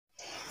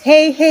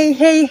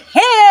Hey.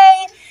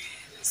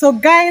 So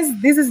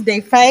guys, this is day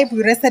 5.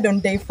 We rested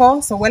on day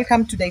 4. So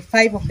welcome to day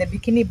 5 of the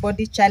bikini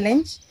body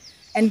challenge.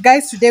 And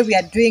guys, today we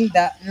are doing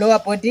the lower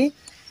body.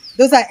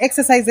 Those are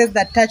exercises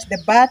that touch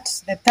the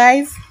butt, the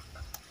thighs,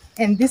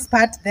 and this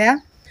part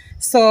there.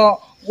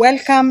 So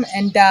welcome,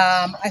 and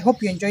I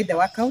hope you enjoyed the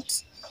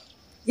workout.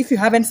 If you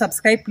haven't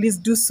subscribed, please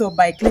do so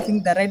by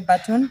clicking the red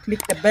button.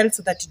 Click the bell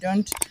so that you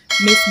don't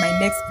miss my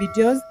next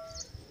videos.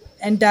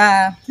 And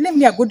leave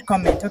me a good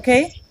comment,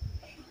 okay?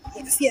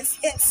 Yes.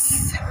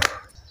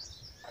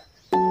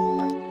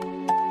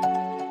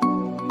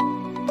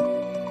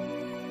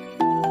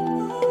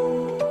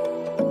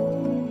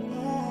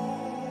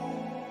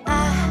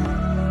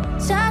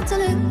 Try to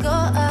let go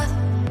of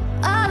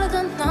all of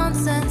the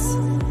nonsense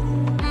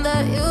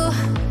that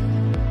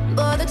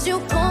you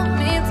put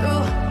me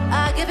through.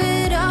 I give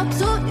it all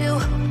to you.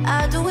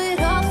 I do it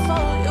all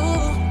for you.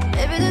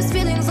 Maybe this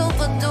feeling's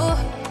overdue.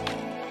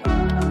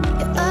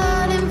 You're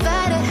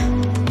uninvited.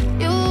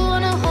 You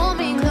wanna hold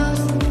me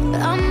close,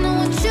 but I know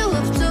what you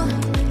have to.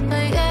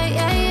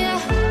 Yeah.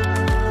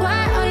 Why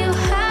are you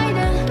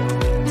hiding?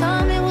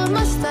 Tell me, what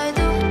must I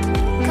do?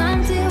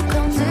 Come to you.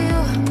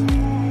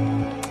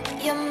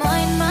 You're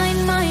mine.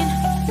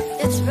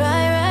 It's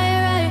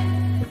right.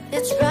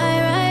 It's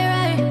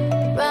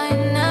right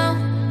now.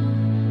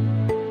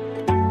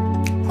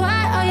 Why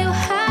are you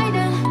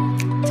hiding?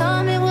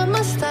 Tell me, what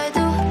must I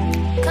do?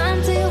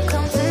 Come to you.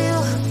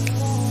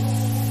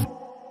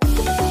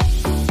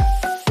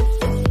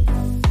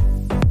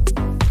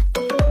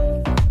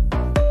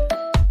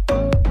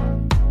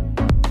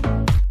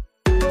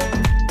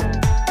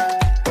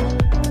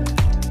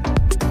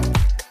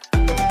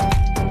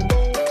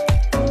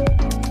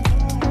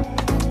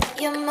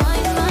 You're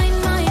mine.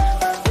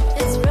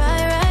 It's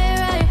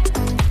right.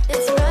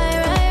 It's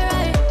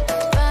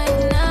right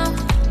now.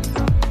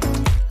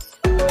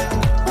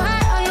 Why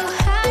are you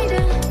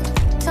hiding?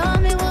 Tell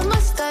me, what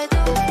must I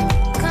do?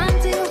 Come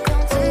to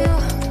you.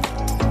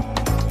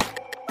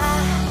 I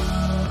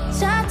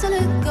try to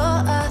let go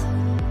of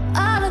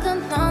all of the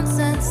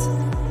nonsense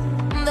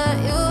that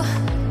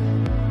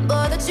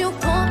you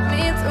put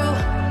me through.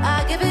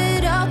 I give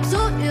it all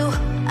to you.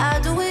 I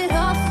do it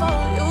all for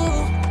you.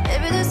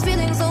 Maybe this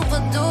feeling's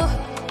overdue.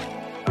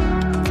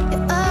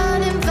 You're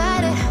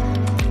uninvited.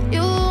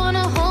 You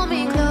wanna hold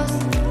me close,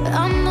 but I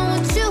know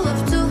what you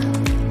have to.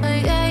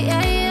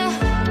 Yeah.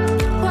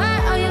 Why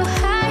are you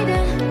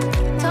hiding?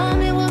 Tell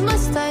me, what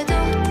must I do?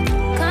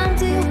 Come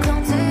to you.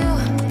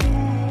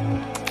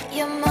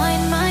 You're mine.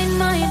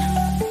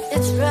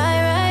 It's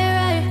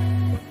right.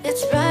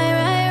 It's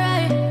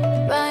right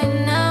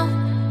now.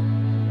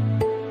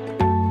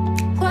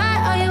 Why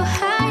are you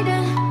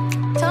hiding?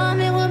 Tell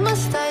me, what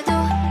must I do?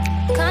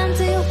 Come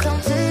to you.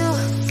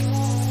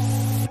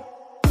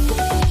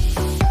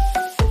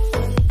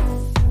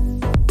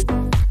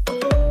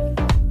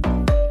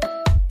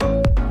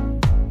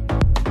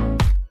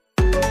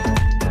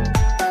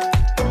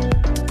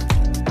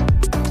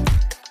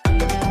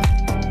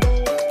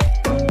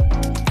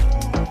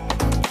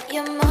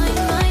 You're mine.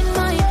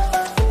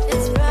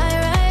 It's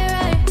right.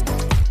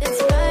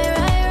 It's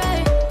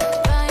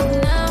right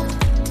now.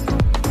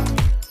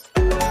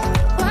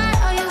 Why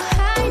are you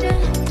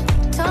hiding?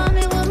 Tell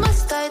me, what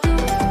must I do?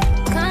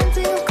 Come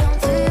to you.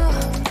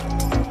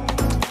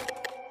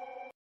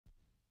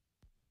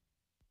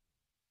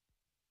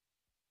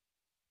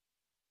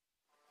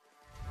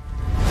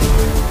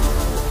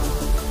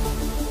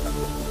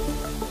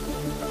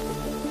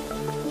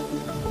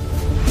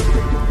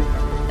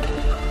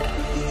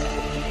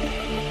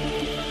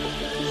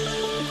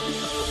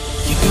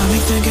 You got me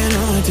thinking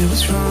all I did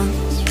was wrong.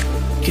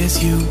 Guess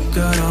you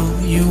got all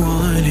you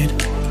wanted.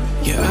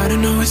 Yeah, I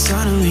don't know why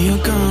suddenly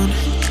you're gone.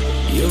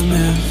 You'll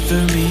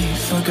never be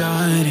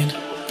forgotten.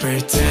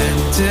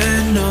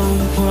 Pretending no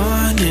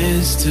one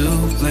is to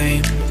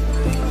blame.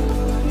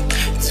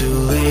 Too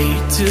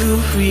late to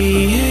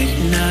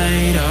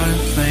reignite our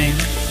flame.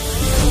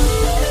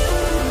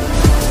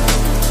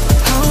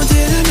 How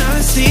did I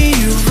not see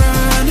you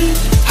running?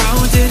 How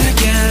did I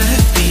get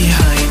left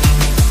behind?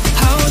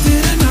 How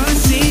did I not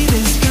see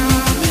this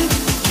coming?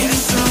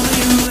 Guess all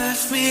you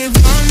left me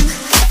run.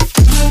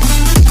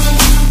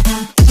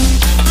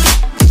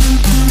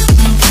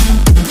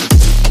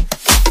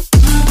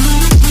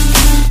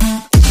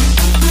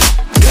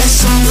 Guess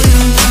all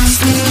you left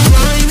me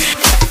run.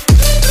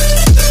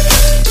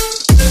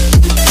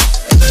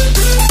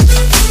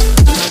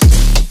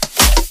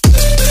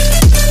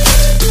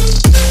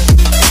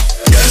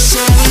 Guess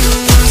all you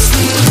left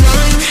me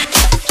run.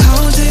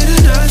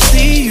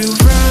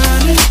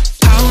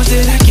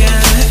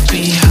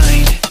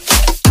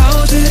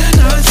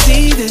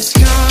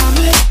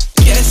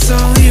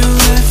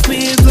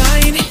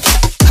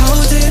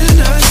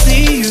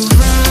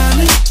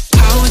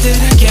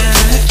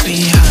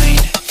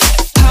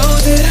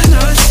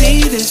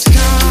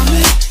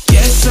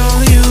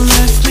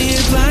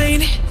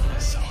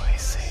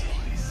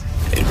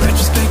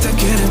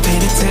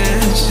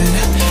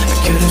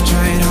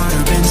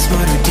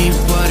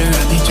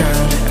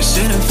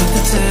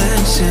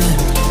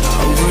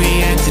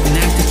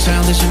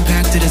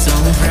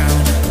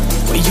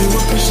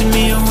 pushing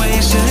me away. I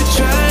should've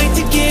tried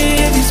to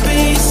give you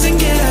space and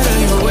get out of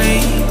your way.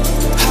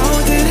 How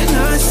did I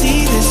not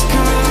see this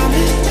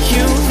coming?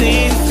 You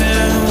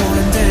leaving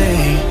one day.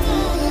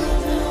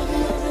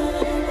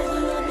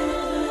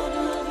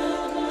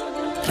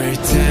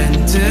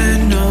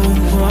 Pretending no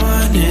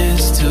one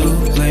is to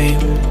blame.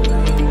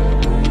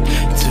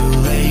 Too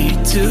late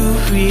to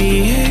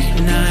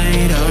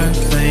reignite our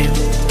flame.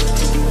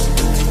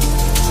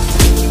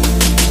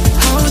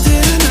 How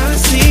did I not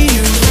see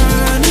you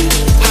running?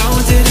 How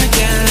did I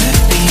get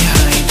left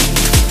behind?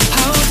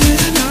 How did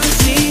I not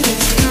see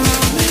this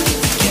coming?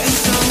 Guess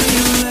so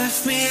you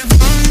left me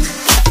alone.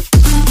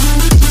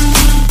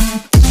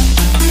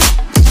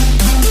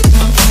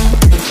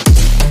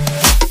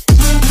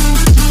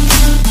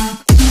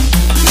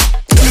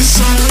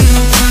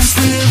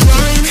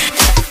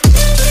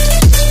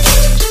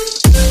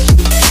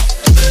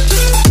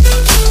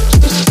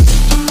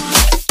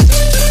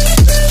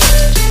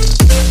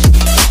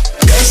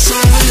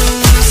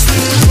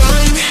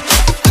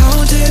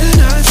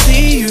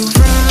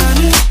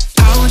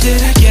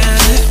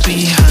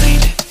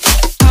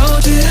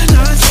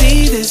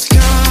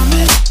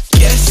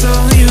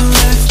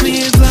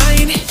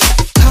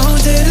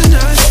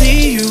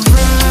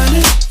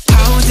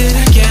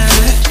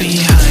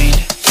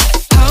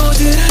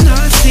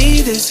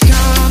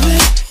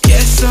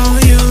 Guess so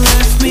you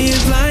left me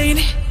alone.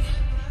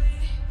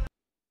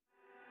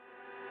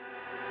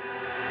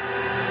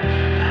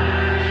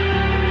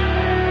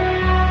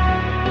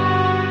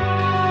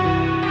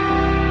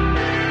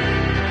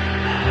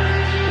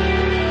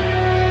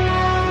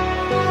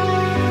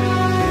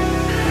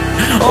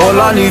 All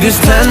I need is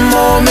 10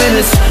 more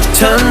minutes,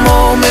 10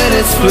 more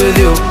minutes with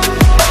you.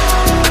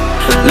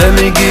 Let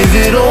me give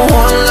it a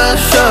one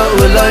last shot.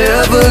 Will I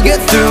ever get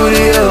through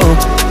to you?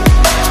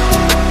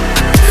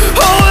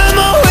 Oh, am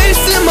I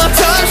wasting my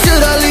time?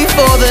 Should I leave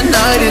for the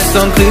night? It's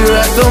unclear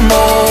at the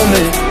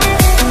moment.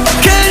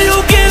 Can you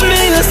give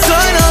me a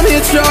sign? I'm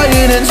here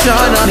trying and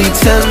trying. I need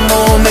 10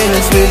 more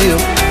minutes with you.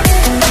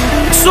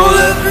 So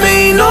let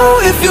me know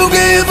if you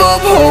gave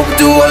up hope.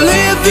 Do I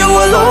leave you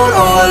alone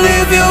or I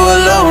leave you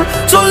alone?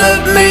 So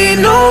let me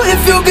know if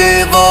you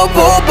gave up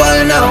hope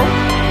by now.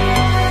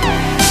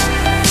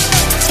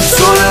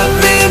 So let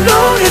me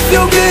know if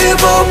you gave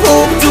up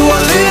hope. Do I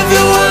leave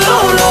you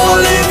alone or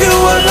I leave you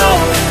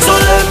alone? So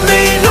let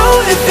me know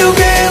if you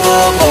gave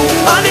up hope.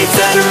 I need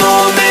 10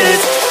 more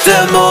minutes,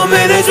 10 more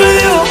minutes with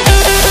you.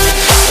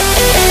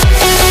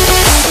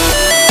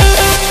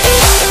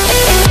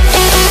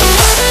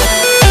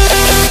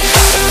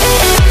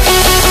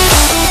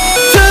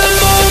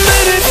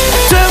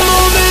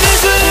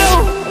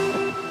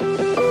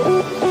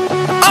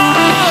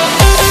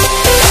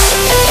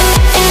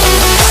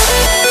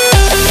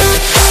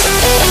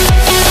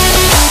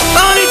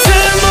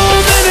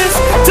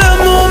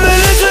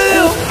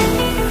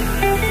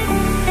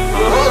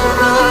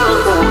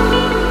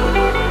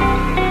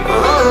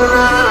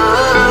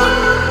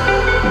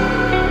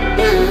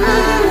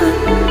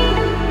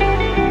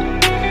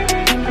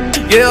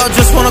 Yeah, I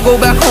just wanna go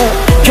back home.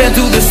 Can't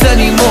do this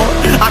anymore.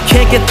 I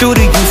can't get through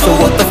to you, so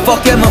what the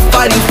fuck am I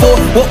fighting for?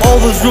 What all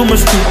those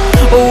rumors do?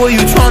 Or were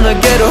you trying to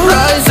get a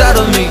rise out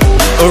of me?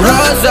 A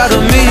rise out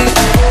of me?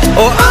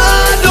 Or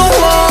I don't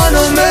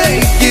wanna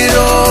make it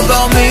all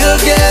about me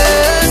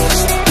again.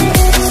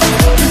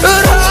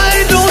 But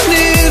I don't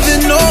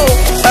even know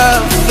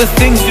half the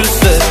things you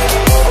said.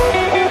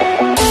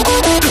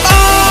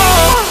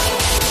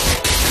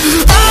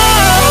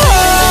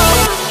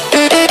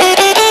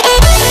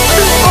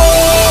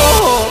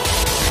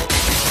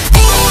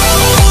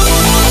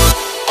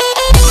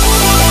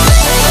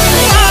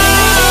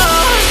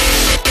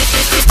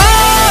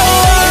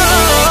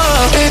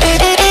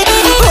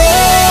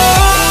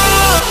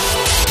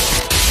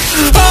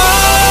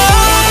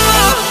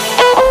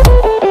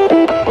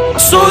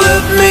 So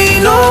let me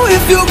know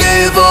if you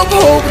gave up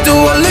hope. Do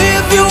I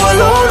leave you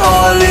alone or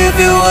I leave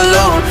you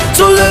alone?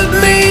 So let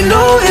me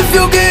know if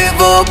you gave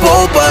up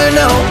hope by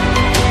now.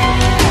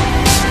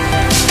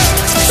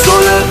 So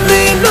let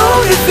me know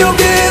if you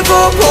gave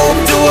up hope.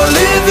 Do I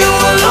leave you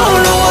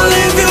alone or I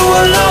leave you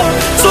alone?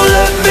 So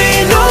let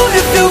me know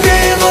if you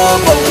gave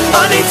up hope.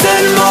 I need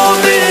 10 more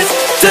minutes,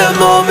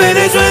 10 more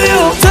minutes with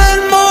you.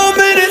 10 more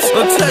minutes,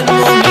 or 10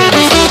 more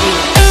minutes with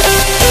you.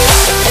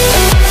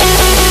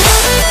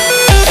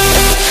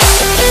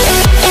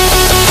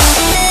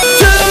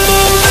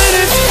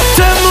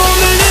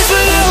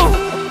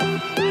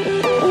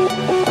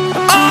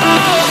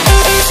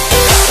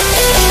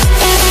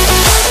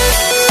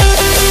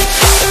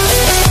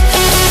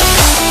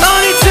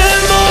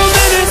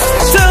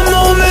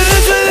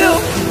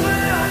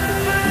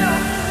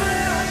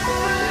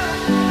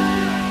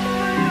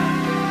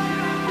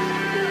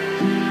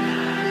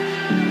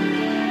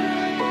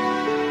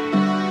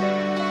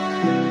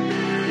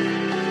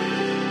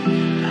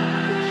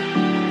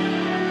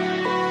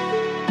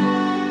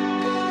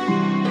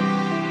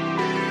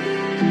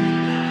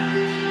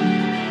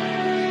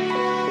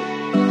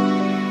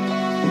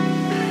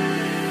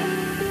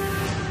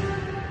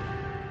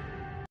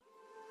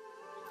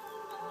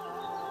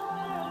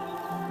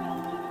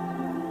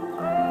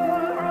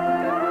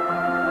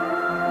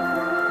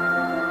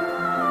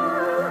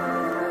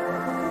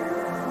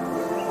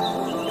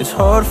 it's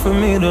hard for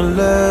me to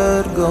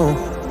let go.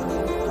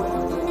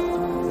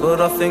 But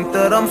I think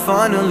that I'm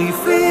finally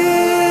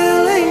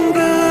feeling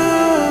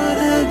good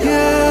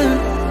again.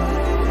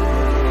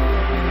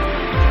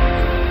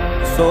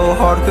 So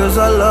hard cause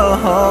I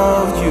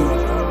loved you,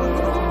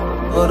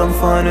 but I'm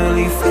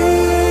finally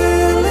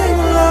feeling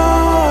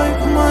like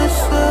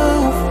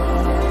myself.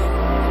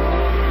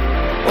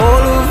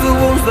 All of the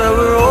wounds that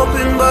were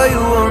opened by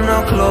you are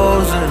now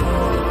closing.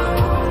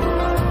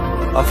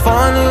 I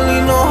finally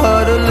know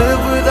how to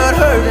live without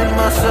hurting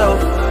myself.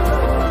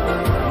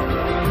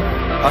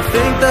 I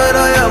think that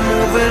I am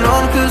moving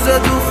on cause I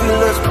do feel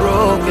less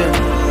broken.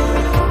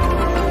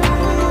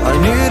 I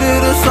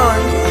needed a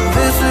sign, and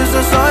this is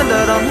a sign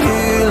that I'm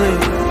healing.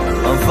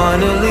 I'm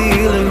finally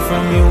healing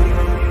from you.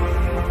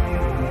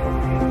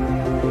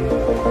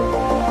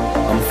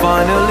 I'm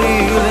finally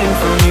healing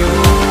from you.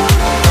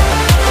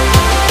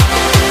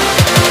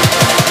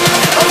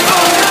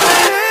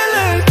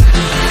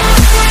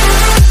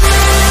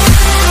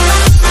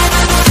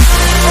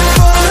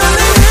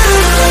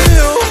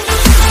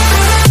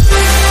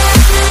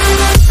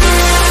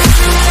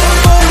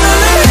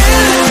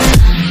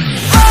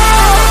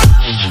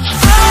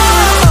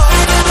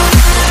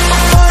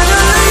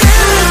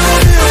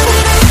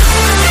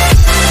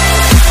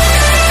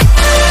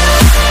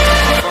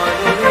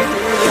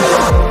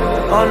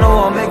 I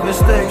know I'll make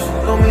mistakes,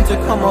 don't mean to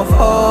come off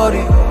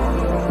haughty.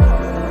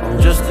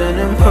 I'm just an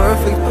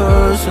imperfect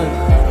person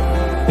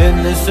in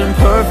this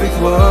imperfect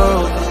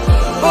world,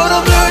 but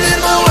I'm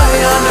learning my way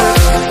under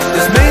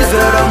this maze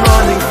that I'm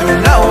running through.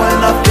 Now when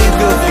I think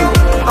of you,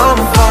 I'm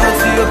falling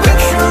to a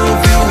picture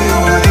of you. You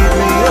would eat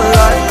me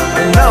alive.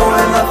 And now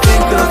when I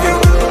think of you,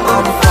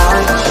 I'm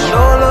fine. And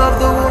all of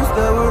the wounds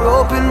that were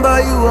opened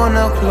by you are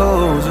now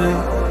closing.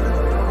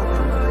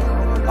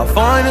 I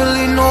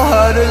finally know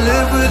how to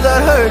live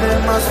without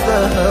hurting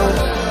myself.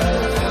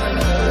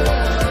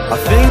 I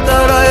think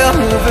that I am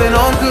moving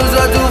on cause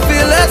I do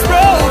feel less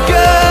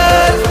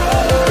broken.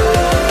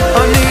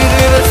 I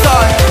needed a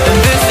sign, and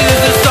this is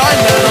the sign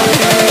that I'm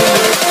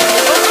healing.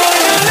 I'm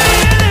finally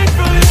healing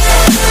from you.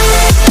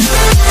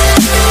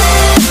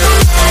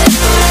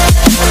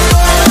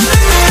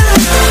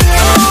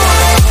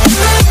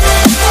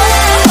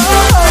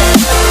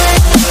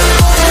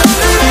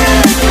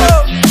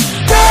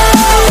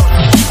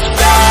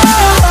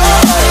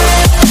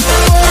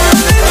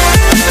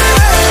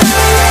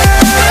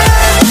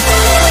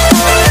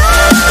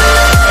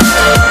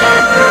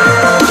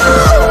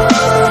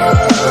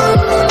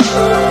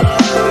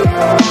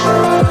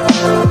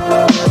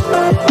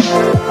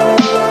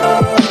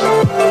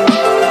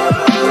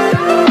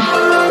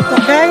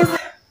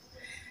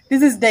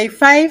 This is day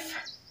 5.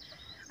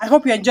 I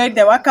hope you enjoyed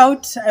the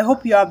workout. I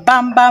hope your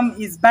bam bam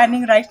is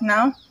burning right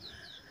now.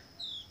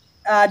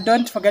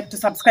 Don't forget to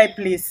subscribe,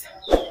 please.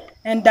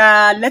 And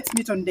let's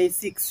meet on day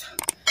 6.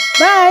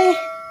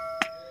 Bye.